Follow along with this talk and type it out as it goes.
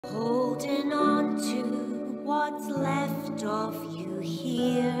Holding on to what's left of you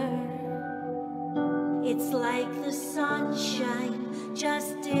here. It's like the sunshine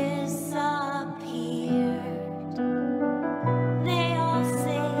just disappeared. They all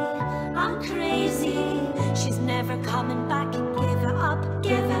say I'm crazy, she's never coming back. Give it up,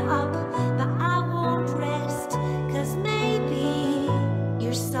 give it up. But I won't rest, 'cause maybe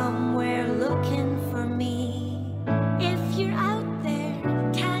you're somewhere looking for me. If you're out there,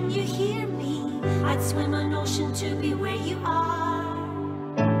 can you hear me? I'd swim an ocean to be where you are.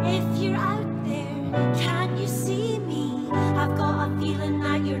 If you're out there, can you see me? I've got a feeling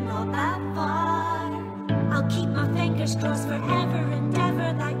that you're not that far. I'll keep my fingers crossed forever and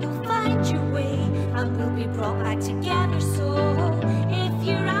ever that you'll find your way and we'll be brought back together. So if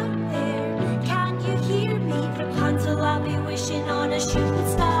you're out there, can you hear me? Rapunzel, I'll be wishing on a shooting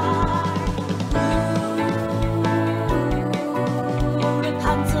star.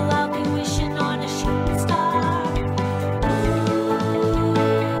 Rapunzel, I'll be wishing on a shooting star.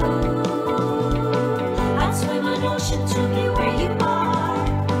 I'd swim an ocean to be where you are.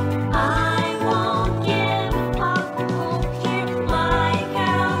 I won't give up hope here. My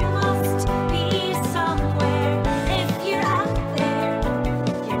girl must be somewhere. If you're out there,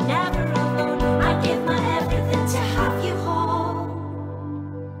 you're never alone. I'd give my everything to have you home.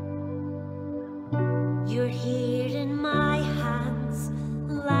 You're here in my hands,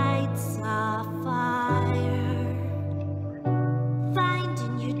 lights a fire.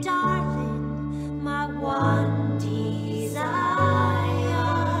 Finding you, darling, my one desire.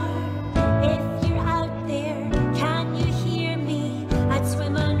 If you're out there, can you hear me? I'd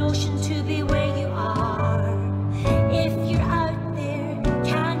swim an ocean to be where you are. If you're out there,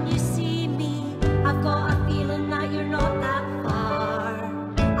 can you see me? I've got a feeling that you're not that far.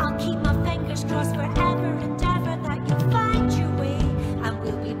 I'll keep my fingers crossed forever and ever that you'll find your way and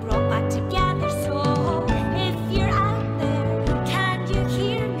we'll be brought back together. So if you're out there, can you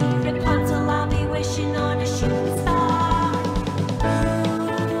hear me? Rapunzel, I'll be wishing on a shooting star.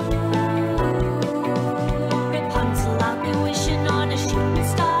 Rapunzel, I'll be wishing on a shooting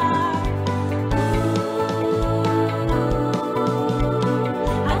star.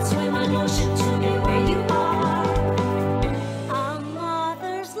 I'd swim an ocean to be where you are. A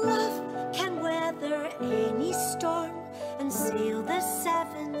mother's love can weather any storm and sail the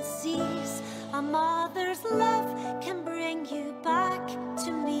seven seas. A mother's love can bring you back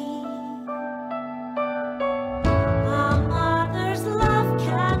to me. A mother's love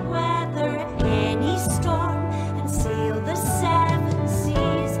can weather any storm and sail the seven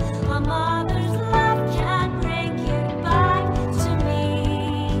seas. A mother's love can bring you back to me.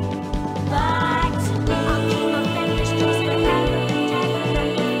 Back to me. I'll keep my fingers crossed forever and ever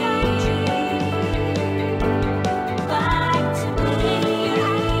that you'll find your way back to me.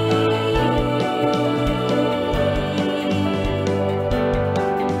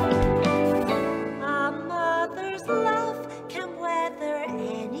 A mother's love can weather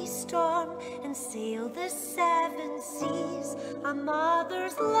any storm and sail the seven seas. A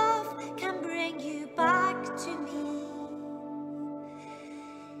mother's love can bring you back to me.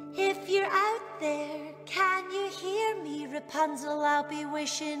 If you're out there, can you hear me? Rapunzel, I'll be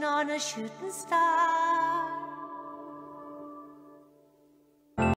wishing on a shooting star.